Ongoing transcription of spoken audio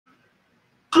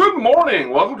Good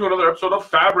morning. Welcome to another episode of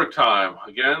Fabric Time.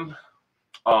 Again,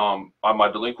 I'm my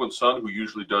delinquent son who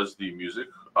usually does the music,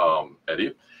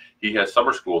 Eddie. He has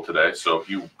summer school today, so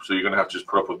you're gonna have to just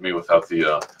put up with me without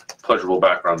the pleasurable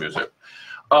background music.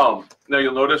 Now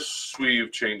you'll notice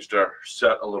we've changed our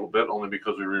set a little bit, only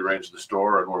because we rearranged the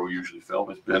store and where we usually film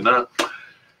has been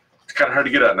it's kind of hard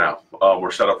to get at now.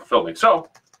 We're set up for filming, so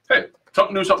hey,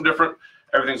 something new, something different.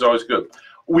 Everything's always good.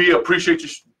 We appreciate you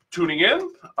tuning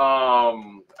in.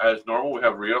 As normal, we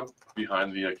have Ria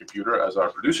behind the computer as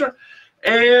our producer.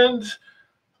 And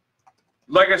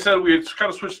like I said, we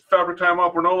kind of switched Fabric Time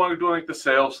up. We're no longer doing like the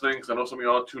sales things. I know some of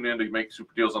y'all tune in to make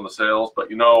super deals on the sales, but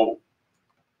you know,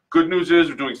 good news is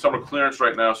we're doing summer clearance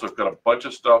right now, so we've got a bunch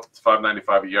of stuff. It's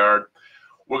 $5.95 a yard.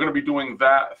 We're going to be doing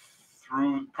that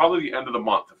through probably the end of the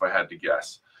month, if I had to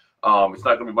guess. It's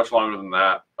not going to be much longer than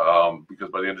that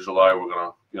because by the end of July, we're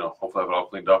going to, hopefully have it all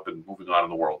cleaned up and moving on in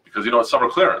the world. Because, it's summer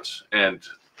clearance, and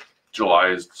July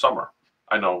is summer.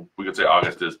 I know we could say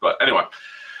August is, but anyway.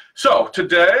 So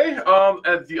today,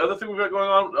 and the other thing we've got going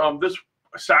on, this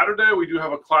Saturday, we do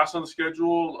have a class on the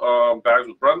schedule, Bags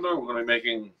with Brenda. We're going to be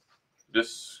making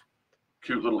this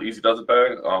cute little Easy Does It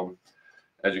bag.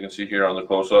 As you can see here on the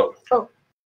close-up. Oh.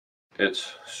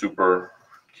 It's super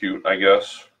cute, I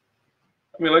guess.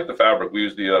 We like the fabric. We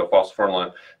use the Fossil Fern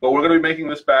line. But we're going to be making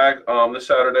this bag this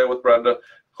Saturday with Brenda.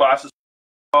 Class is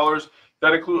 $100.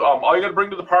 That includes, all you got to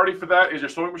bring to the party for that is your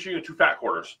sewing machine and 2 fat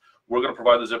quarters. We're going to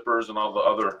provide the zippers and all the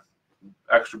other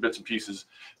extra bits and pieces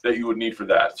that you would need for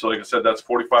that. So like I said, that's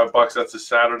 $45. That's this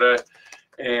Saturday.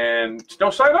 And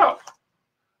sign up.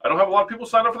 I don't have a lot of people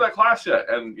sign up for that class yet.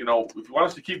 And, if you want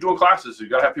us to keep doing classes, you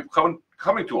got to have people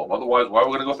coming to them. Otherwise, why are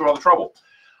we going to go through all the trouble?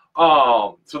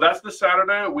 So that's this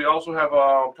Saturday. We also have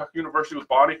Tucker University with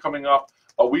Bonnie coming up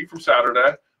a week from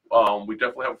Saturday. We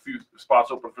definitely have a few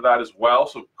spots open for that as well.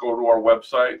 So go to our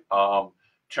website,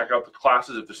 check out the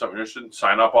classes. If there's something you're interested in,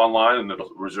 sign up online and it'll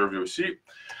reserve you a seat.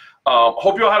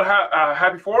 Hope you all had a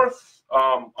happy 4th.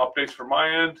 Updates from my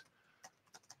end.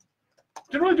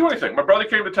 Didn't really do anything. My brother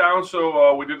came to town,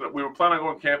 so we were planning on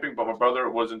going camping, but my brother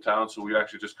was in town, so we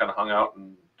actually just kind of hung out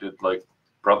and did like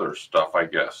brother stuff, I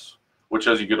guess. Which,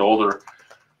 as you get older,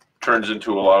 turns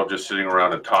into a lot of just sitting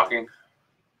around and talking,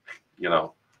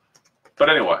 But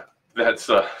anyway, that's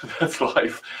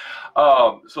life.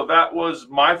 So that was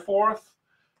my 4th,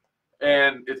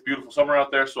 and it's beautiful summer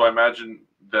out there. So I imagine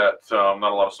that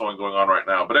not a lot of sewing going on right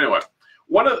now. But anyway,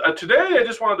 today I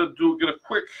just wanted to get a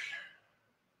quick.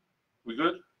 We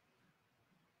good?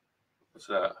 What's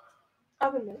that?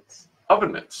 Oven mitts.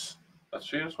 Oven mitts. That's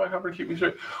why I have to keep me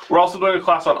straight. We're also doing a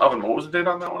class on oven. What was the date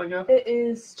on that one again? It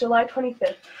is July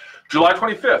 25th. July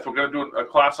 25th. We're going to do a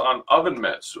class on oven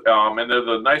mitts. And they're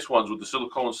the nice ones with the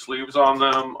silicone sleeves on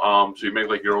them. So you make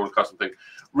like your own custom thing.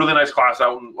 Really nice class. That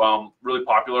one, really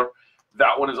popular.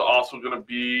 That one is also going to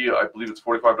be, I believe it's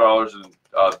 $45. And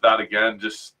that again,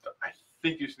 I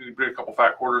think you just need to bring a couple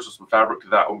fat quarters and some fabric to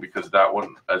that one, because that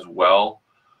one as well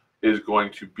is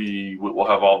going to be, we'll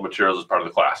have all the materials as part of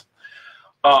the class.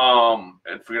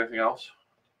 And forget anything else?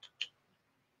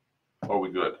 Or are we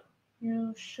good?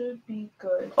 You should be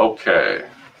good. Okay. Do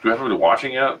we have anybody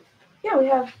watching yet? Yeah, we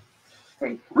have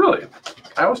 3. Really?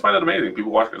 I always find it amazing.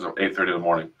 People watch us at 8:30 in the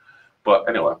morning. But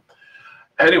anyway.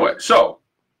 So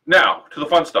now to the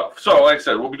fun stuff. So like I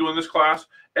said, we'll be doing this class.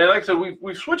 And like I said,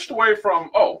 we've switched away from,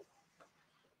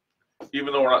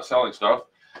 even though we're not selling stuff,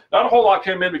 not a whole lot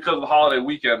came in because of the holiday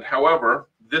weekend. However,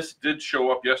 this did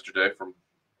show up yesterday from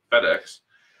FedEx.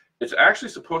 It's actually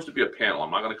supposed to be a panel.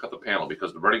 I'm not going to cut the panel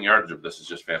because the running yardage of this is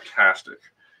just fantastic.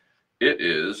 It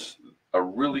is a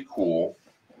really cool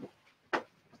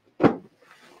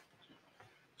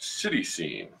city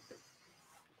scene.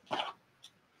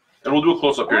 And we'll do a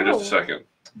close-up here in just a second.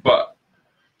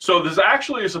 So this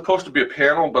actually is supposed to be a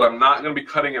panel, but I'm not going to be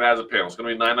cutting it as a panel. It's going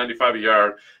to be $9.95 a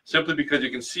yard, simply because you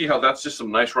can see how that's just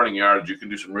some nice running yardage. You can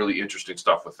do some really interesting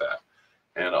stuff with that.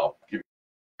 And I'll give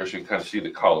you so you can kind of see the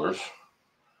colors.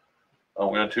 Are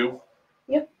we on 2?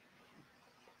 Yep.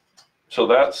 So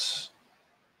that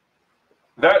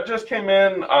just came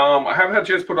in. I haven't had a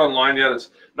chance to put it online yet. It's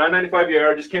 $9.95 a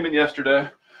yard. Just came in yesterday.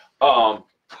 Are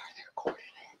there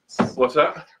coordinates? What's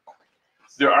that?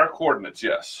 There are coordinates,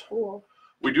 yes. Cool.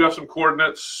 We do have some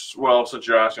coordinates. Well, since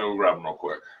you're asking, we'll grab them real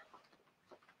quick.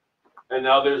 And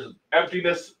now there's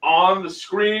emptiness on the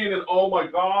screen, and oh my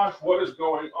gosh, what is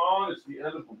going on? It's the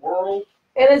end of the world.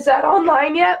 And is that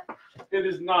online yet? It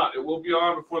is not. It will be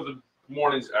on before the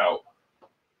morning's out.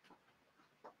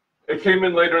 It came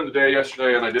in later in the day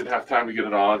yesterday, and I didn't have time to get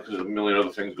it on because of a million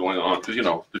other things going on. Because,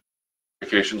 the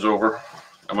vacation's over.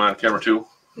 Am I on camera too?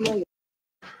 No.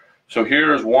 So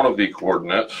here's one of the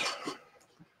coordinates.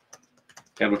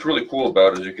 And what's really cool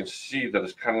about it is you can see that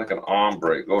it's kind of like an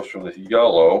ombre. It goes from this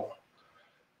yellow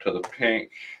to the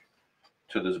pink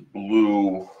to this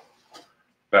blue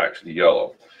back to the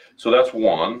yellow. So that's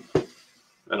one.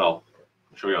 And I'll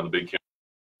show you on the big camera,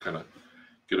 kind of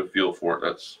get a feel for it.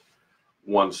 That's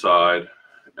one side.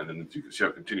 And then you can see how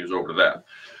it continues over to that.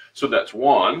 So that's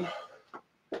one.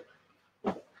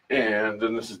 And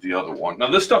then this is the other one. Now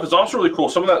this stuff is also really cool.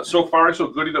 Some of that So Far So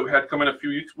Goodie that we had come in a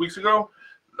few weeks ago,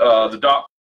 the dot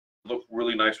looked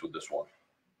really nice with this one.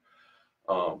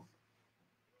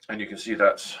 And you can see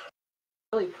that's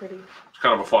Really pretty. it's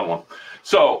kind of a fun one.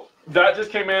 So that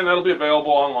just came in. That'll be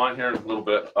available online here in a little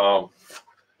bit.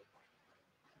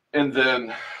 And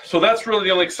then, so that's really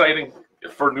the only exciting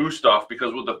for new stuff,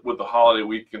 because with the holiday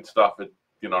week and stuff, it,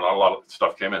 you know, not a lot of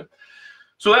stuff came in.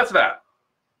 So that's that.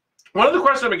 One of the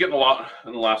questions I've been getting a lot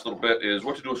in the last little bit is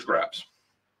what to do with scraps.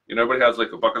 You know, everybody has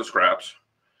like a bucket of scraps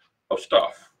of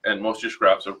stuff, and most of your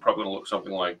scraps are probably going to look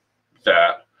something like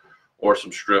that, or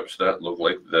some strips that look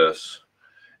like this.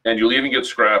 And you'll even get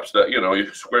scraps that, you know,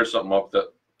 you square something up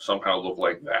that somehow look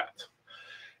like that.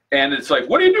 And it's like,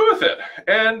 what do you do with it?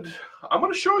 And I'm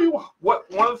going to show you one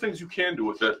of the things you can do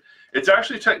with it. It's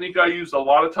actually a technique I use a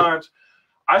lot of times.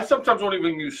 I sometimes won't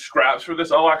even use scraps for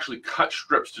this. I'll actually cut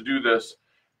strips to do this,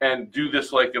 and do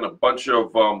this like in a bunch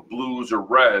of blues or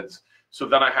reds. So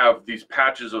then I have these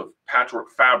patches of patchwork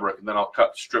fabric, and then I'll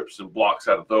cut strips and blocks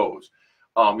out of those.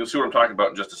 You'll see what I'm talking about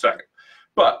in just a second.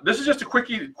 But this is just a quick,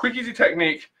 easy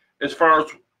technique. As far as,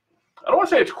 I don't want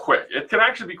to say it's quick. It can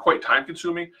actually be quite time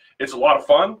consuming. It's a lot of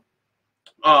fun.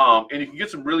 And you can get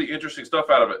some really interesting stuff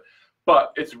out of it.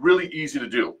 But it's really easy to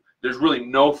do. There's really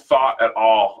no thought at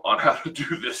all on how to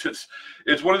do this.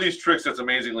 It's one of these tricks that's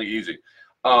amazingly easy.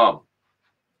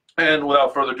 And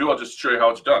without further ado, I'll just show you how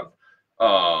it's done.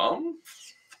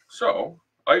 So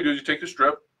all you do is you take your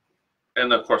strip,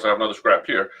 and then of course I have another scrap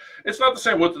here. It's not the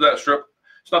same width of that strip.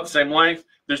 It's not the same length.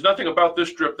 There's nothing about this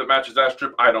strip that matches that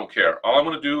strip. I don't care. All I'm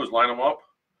going to do is line them up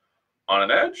on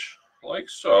an edge, like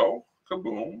so.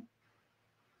 Kaboom.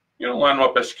 You know, line them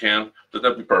up best you can.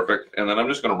 That'd be perfect. And then I'm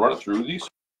just going to run it through these.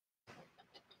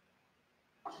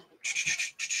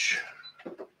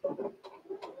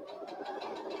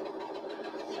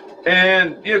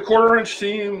 And yeah, 1/4 inch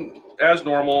seam as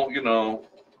normal, you know,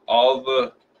 all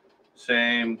the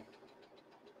same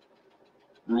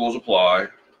rules apply.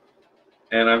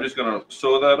 And I'm just going to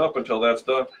sew that up until that's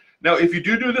done. Now, if you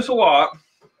do this a lot,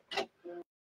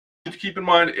 to keep in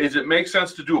mind is it makes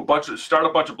sense to do start a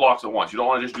bunch of blocks at once. You don't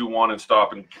want to just do one and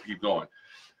stop and keep going,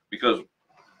 because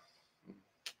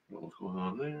what's going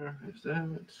on there is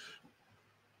that.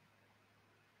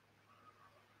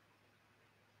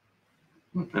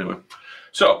 Anyway,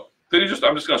 so then I'm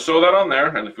just going to sew that on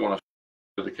there, and if you want to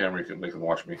do the camera, you can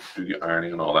watch me do the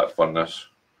ironing and all that funness.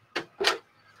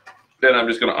 Then I'm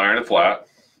just going to iron it flat.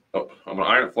 Oh, I'm going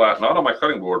to iron it flat, not on my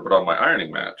cutting board, but on my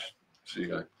ironing mat.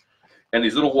 See, and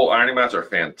these little wool ironing mats are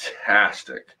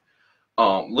fantastic.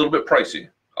 A little bit pricey,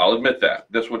 I'll admit that.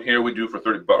 This one here we do for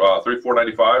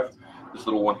 $34.95. This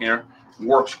little one here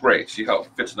works great. See how it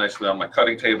fits nicely on my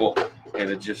cutting table,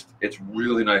 and it's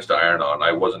really nice to iron on.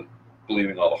 I wasn't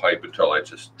believing all the hype until I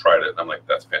just tried it, and I'm like,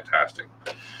 that's fantastic.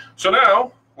 So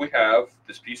now we have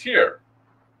this piece here.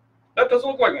 That doesn't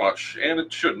look like much, and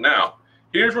it should. Now,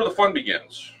 here's where the fun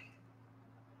begins.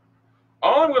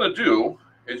 All I'm going to do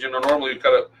is, you know, normally you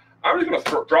cut it. I'm just going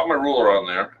to drop my ruler on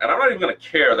there, and I'm not even going to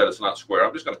care that it's not square.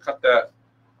 I'm just going to cut that.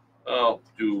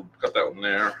 Cut that one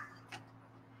there,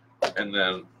 and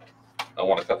then I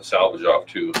want to cut the salvage off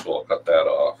too, so I'll cut that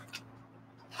off.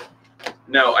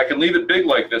 Now I can leave it big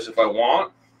like this if I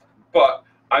want, but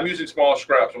I'm using smaller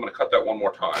scraps. I'm going to cut that one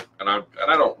more time, and I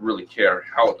don't really care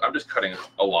how. I'm just cutting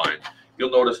a line.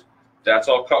 You'll notice that's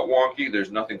all cut wonky.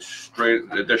 There's nothing straight.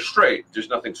 They're straight. There's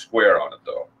nothing square on it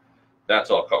though. That's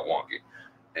all cut wonky.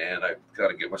 And I've got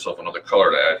to get myself another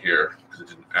color to add here because it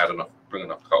didn't bring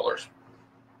enough colors.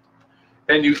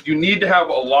 And you need to have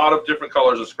a lot of different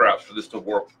colors of scraps for this to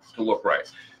look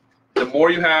right. The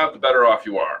more you have, the better off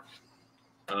you are.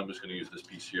 And I'm just going to use this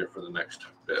piece here for the next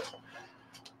bit.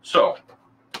 So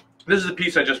this is the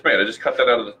piece I just made. I just cut that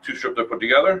out of the two strips I put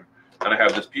together, and I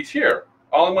have this piece here.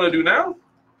 All I'm going to do now,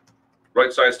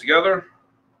 right sides together,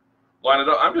 line it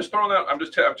up. I'm just throwing that. I'm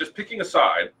just picking a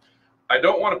side. I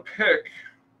don't want to pick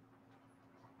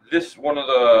this one of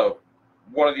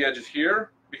the edges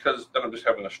here, because then I'm just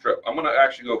having a strip. I'm going to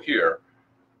actually go here,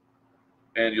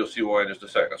 and you'll see why in just a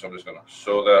second. So I'm just going to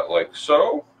sew that like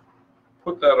so,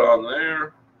 put that on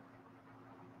there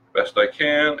best I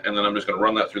can, and then I'm just going to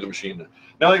run that through the machine.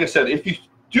 Now, like I said, if you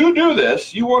do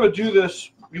this, you want to do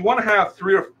this, you want to have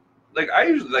 3 or like I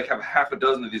usually like have half a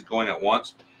dozen of these going at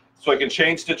once, so I can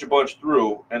chain stitch a bunch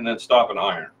through and then stop and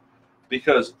iron.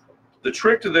 Because the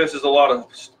trick to this is a lot of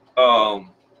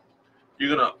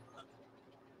you're gonna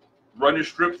run your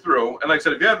strip through, and like I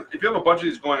said, if you have a bunch of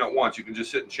these going at once, you can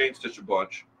just sit and chain stitch a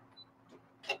bunch.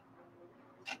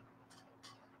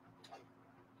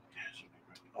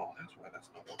 Oh, that's why that's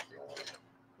not working.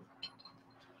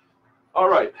 All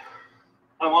right,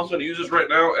 I'm also going to use this right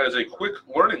now as a quick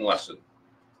learning lesson.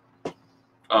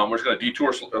 We're just going to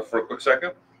detour for a quick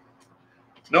second.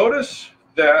 Notice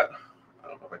that, I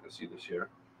don't know if I can see this here,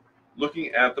 looking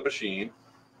at the machine,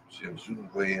 see I'm zooming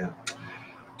way in.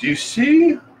 Do you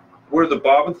see where the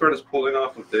bobbin thread is pulling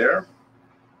off of there?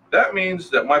 That means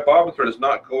that my bobbin thread is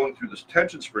not going through this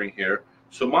tension spring here.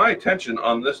 So my tension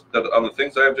on on the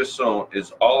things I have just sewn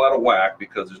is all out of whack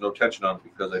because there's no tension on it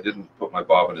because I didn't put my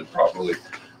bobbin in properly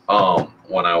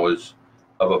when I was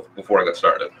before I got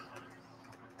started.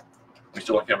 We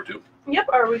still on camera too? Yep.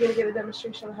 Are we going to get a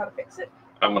demonstration on how to fix it?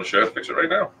 I'm going to show you how to fix it right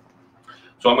now.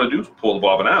 So I'm going to do is pull the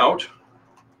bobbin out.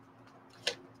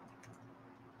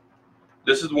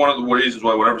 This is one of the reasons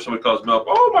why whenever somebody calls me up,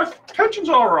 oh, my tension's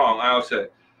all wrong, I always say,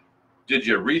 did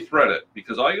you rethread it?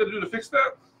 Because all you got to do to fix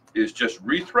that is just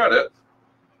rethread it.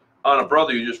 On a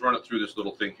brother, you just run it through this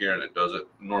little thing here and it does it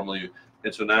normally.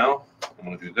 And so now I'm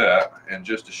going to do that. And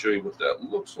just to show you what that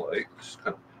looks like, just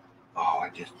kind of, I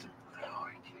can't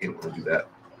want to do that.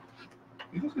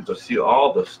 You guys get to see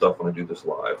all the stuff when I do this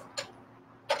live.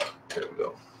 There we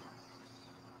go.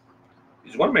 You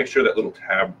just want to make sure that little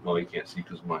tab, well, you can't see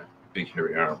because of my big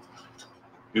hairy arm.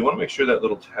 You want to make sure that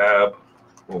little tab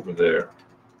over there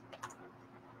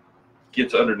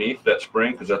gets underneath that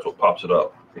spring because that's what pops it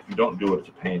up. If you don't do it, it's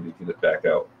a pain to get it back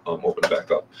out, open it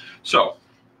back up. So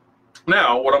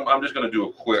now what I'm just going to do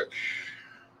a quick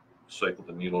cycle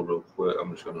the needle real quick.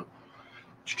 I'm just going to,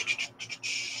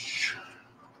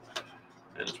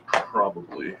 and it's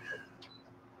probably,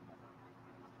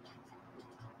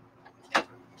 just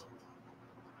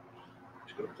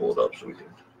going to pull it up so we can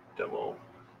demo.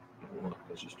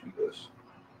 Let's just do this.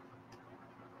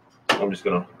 I'm just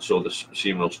going to sew this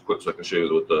seam real quick so I can show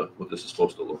you what this is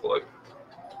supposed to look like.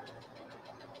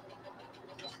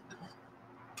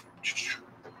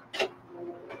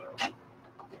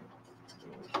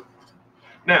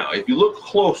 Now, if you look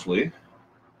closely,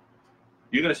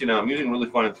 you're going to see now I'm using really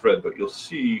fine thread, but you'll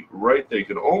see right there, you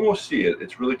can almost see it.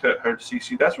 It's really hard to see.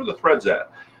 See, that's where the thread's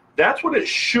at. That's what it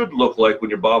should look like when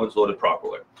your bobbin's loaded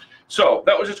properly. So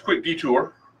that was just a quick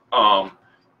detour.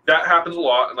 That happens a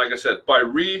lot, and like I said, by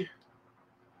rethreading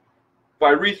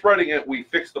it, we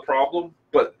fix the problem.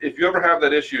 But if you ever have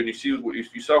that issue and you see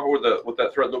you saw what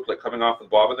that thread looked like coming off the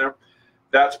bobbin there,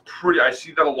 that's pretty. I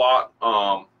see that a lot.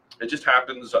 It just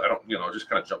happens. I don't, it just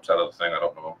kind of jumps out of the thing. I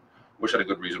don't know. Wish I had a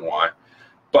good reason why.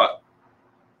 But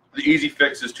the easy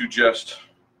fix is to just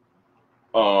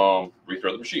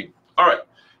rethread the machine. All right.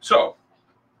 So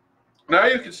now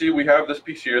you can see we have this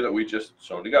piece here that we just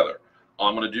sewn together. All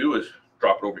I'm going to do is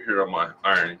drop it over here on my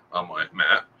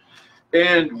mat.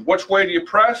 And which way do you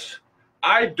press?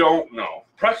 I don't know.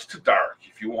 Press to dark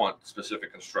if you want specific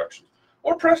instructions,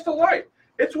 or press to light.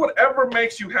 It's whatever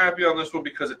makes you happy on this one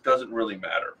because it doesn't really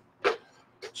matter.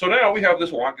 So now we have this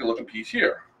wonky looking piece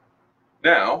here.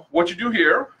 Now, what you do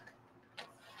here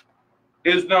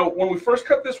is now when we first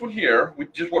cut this one here, we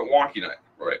just went wonky night,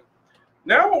 right?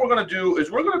 Now what we're going to do is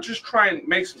we're going to just try and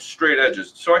make some straight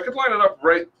edges. So I could line it up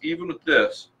right even with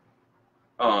this.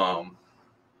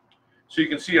 So you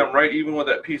can see I'm right even with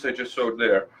that piece I just sewed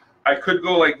there. I could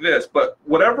go like this, but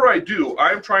whatever I do,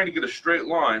 I'm trying to get a straight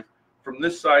line from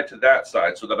this side to that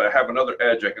side so that I have another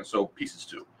edge I can sew pieces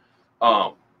to.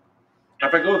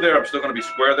 If I go there, I'm still going to be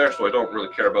square there, so I don't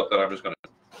really care about that. I'm just going to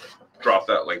drop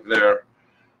that like there.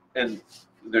 And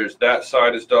there's that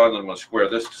side is done. I'm going to square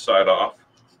this side off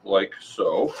like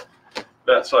so.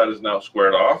 That side is now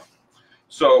squared off.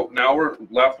 So now we're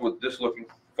left with this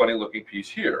funny looking piece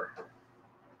here.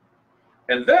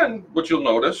 And then what you'll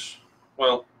notice,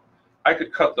 well, I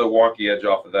could cut the wonky edge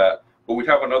off of that, but we'd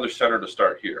have another center to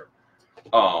start here.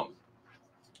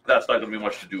 That's not going to be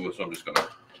much to do with, so I'm just going to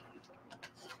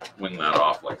wing that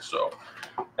off like so.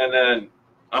 And then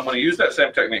I'm going to use that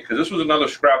same technique because this was another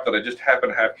scrap that I just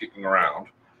happened to have kicking around.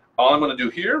 All I'm going to do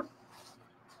here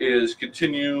is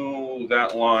continue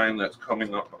that line that's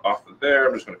coming up off of there.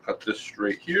 I'm just going to cut this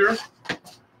straight here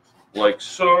like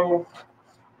so.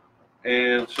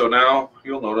 And so now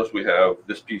you'll notice we have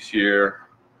this piece here,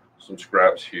 some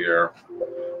scraps here,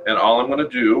 and all I'm going to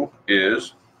do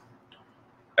is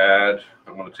I'm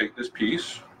going to take this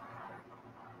piece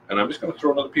and I'm just going to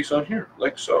throw another piece on here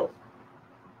like so.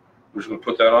 We're just going to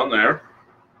put that on there.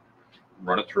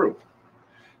 run it through.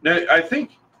 Now, I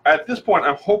think at this point,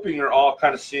 I'm hoping you're all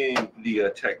kind of seeing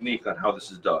the technique on how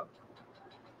this is done.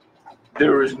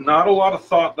 There is not a lot of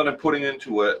thought that I'm putting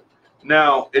into it.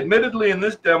 Now, admittedly, in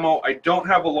this demo, I don't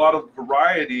have a lot of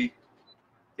variety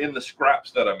in the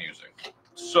scraps that I'm using.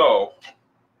 So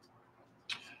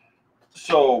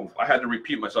I had to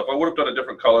repeat myself. I would have done a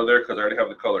different color there because I already have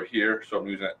the color here, so I'm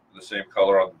using the same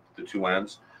color on the two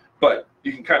ends. But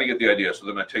you can kind of get the idea. So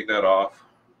then I take that off,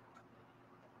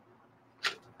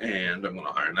 and I'm going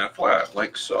to iron that flat,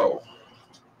 like so.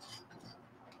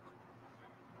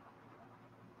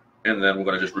 And then we're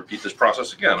going to just repeat this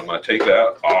process again. I'm going to take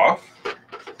that off.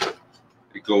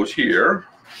 It goes here.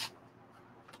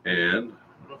 And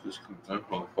I don't know if this can,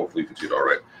 well, hopefully you can see it all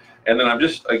right. And then I'm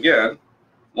just, again,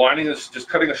 lining this, just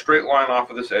cutting a straight line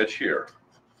off of this edge here.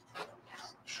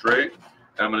 Straight.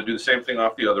 And I'm going to do the same thing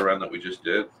off the other end that we just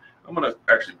did. I'm going to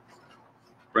actually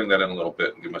bring that in a little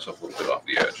bit and give myself a little bit off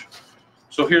the edge.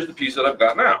 So here's the piece that I've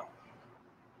got now.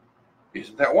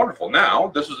 Isn't that wonderful? Now,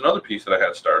 this is another piece that I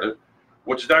had started,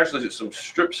 which is actually some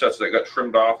strip sets that got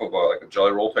trimmed off of like a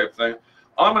jelly roll type thing.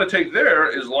 All I'm going to take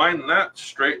there is line that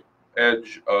straight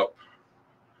edge up.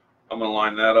 I'm going to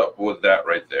line that up with that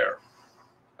right there.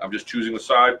 I'm just choosing the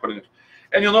side, putting it,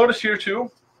 and you'll notice here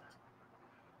too,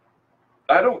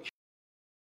 I don't,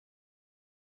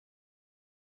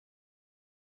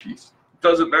 piece.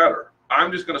 Doesn't matter.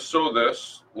 I'm just going to sew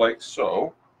this like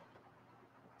so.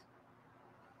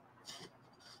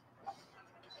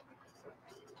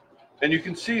 And you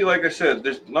can see, like I said,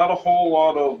 there's not a whole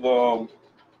lot of,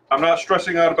 I'm not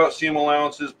stressing out about seam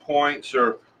allowances, points,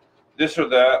 or this or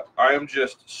that. I am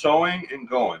just sewing and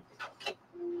going.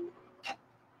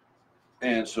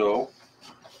 And so,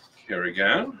 here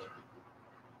again,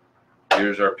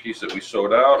 here's our piece that we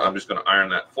sewed out. I'm just going to iron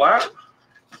that flat.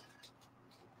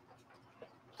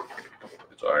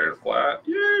 It's iron flat.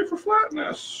 Yay for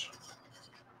flatness.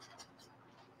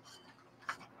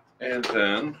 And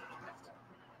then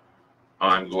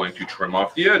I'm going to trim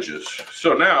off the edges.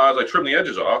 So now, as I trim the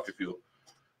edges off,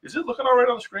 is it looking all right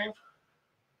on the screen?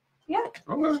 Yeah.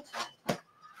 Okay.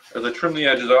 As I trim the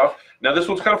edges off. Now this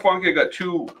one's kind of funky. I got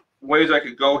two ways I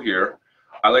could go here.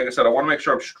 Like I said, I want to make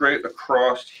sure I'm straight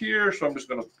across here, so I'm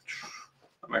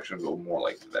actually gonna go more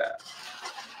like that.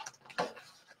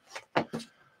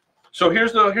 So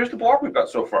here's the block we've got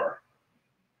so far.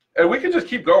 And we can just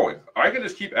keep going. I can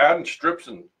just keep adding strips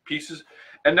and pieces.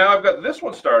 And now I've got this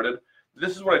one started.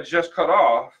 This is what I just cut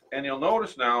off, and you'll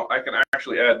notice now I can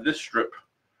actually add this strip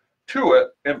to it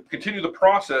and continue the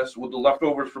process with the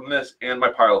leftovers from this and my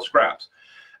pile of scraps.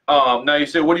 Now you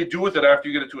say, what do you do with it after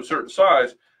you get it to a certain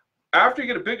size? After you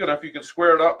get it big enough, you can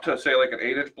square it up to, say, like an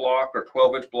 8-inch block or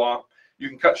 12-inch block. You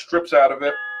can cut strips out of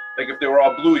it. Like if they were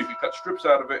all blue, you can cut strips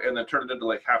out of it and then turn it into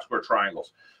like half-square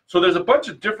triangles. So there's a bunch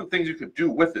of different things you could do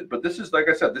with it. But this is, like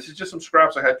I said, this is just some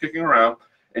scraps I had kicking around,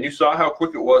 and you saw how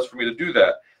quick it was for me to do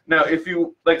that. Now, if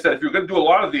you, like I said, if you're going to do a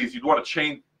lot of these, you'd want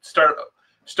to start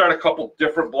a couple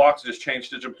different blocks, just chain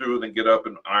stitch them through, then get up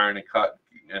and iron and cut,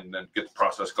 and then get the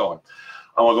process going.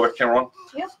 I want to go back to camera one.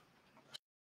 Yeah.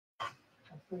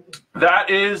 That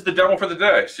is the demo for the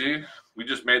day. See, we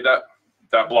just made that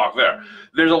block there.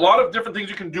 There's a lot of different things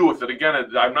you can do with it. Again,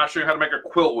 I'm not showing how to make a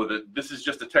quilt with it. This is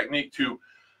just a technique to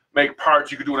make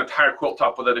parts. You could do an entire quilt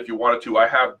top with it if you wanted to. I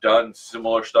have done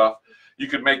similar stuff. You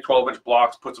could make 12-inch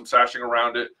blocks, put some sashing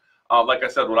around it. Like I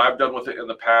said, what I've done with it in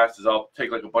the past is I'll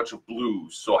take like a bunch of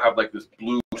blues. So I'll have like this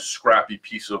blue scrappy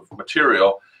piece of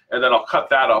material, and then I'll cut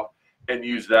that up and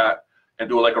use that and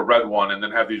do like a red one, and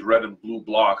then have these red and blue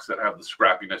blocks that have the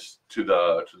scrappiness to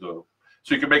the.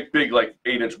 So you can make big like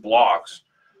 8-inch blocks,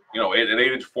 you know, an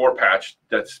 8-inch 4-patch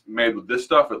that's made with this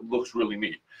stuff. It looks really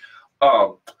neat.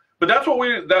 But that's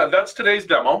what that's today's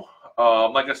demo.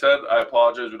 Like I said, I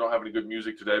apologize. We don't have any good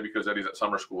music today because Eddie's at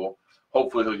summer school.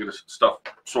 Hopefully he'll get his stuff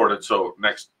sorted, so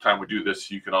next time we do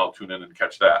this, you can all tune in and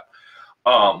catch that.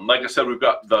 Like I said, we've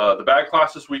got the bag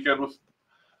class this weekend with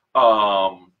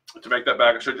to make that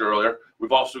bag I showed you earlier.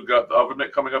 We've also got the oven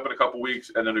mitt coming up in a couple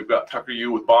weeks, and then we've got Tucker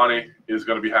U with Bonnie is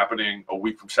going to be happening a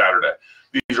week from Saturday.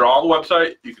 These are all on the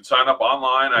website. You can sign up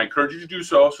online. I encourage you to do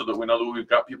so that we know that we've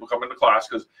got people coming to class,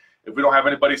 because if we don't have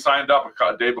anybody signed up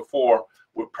a day before,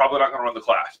 we're probably not going to run the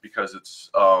class, because it's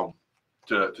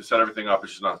to set everything up.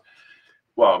 It's just not,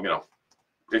 well, you know,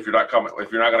 if you're not coming, if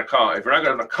you're not going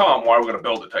to come, why are we going to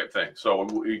build it type thing? So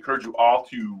we encourage you all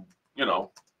to, you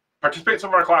know, participate in some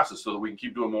of our classes so that we can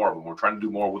keep doing more of them. We're trying to do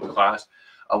more with the class.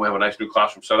 We have a nice new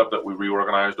classroom setup that we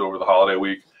reorganized over the holiday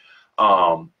week,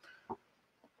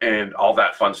 and all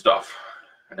that fun stuff.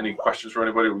 Any questions for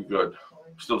anybody? Are we good?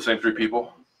 Still the same 3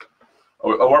 people?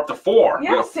 Oh, we're up to 4.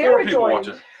 Yeah, we got Sarah 4 people joined.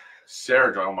 watching.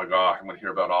 Sarah Joy, oh my gosh, I'm going to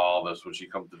hear about all this when she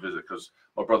comes to visit because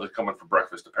my brother's coming for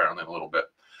breakfast apparently in a little bit.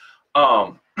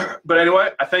 But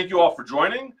anyway, I thank you all for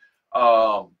joining.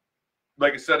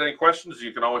 Like I said, any questions,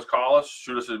 you can always call us,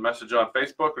 shoot us a message on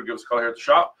Facebook, or give us a call here at the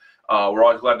shop. We're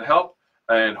always glad to help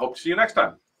and hope to see you next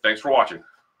time. Thanks for watching.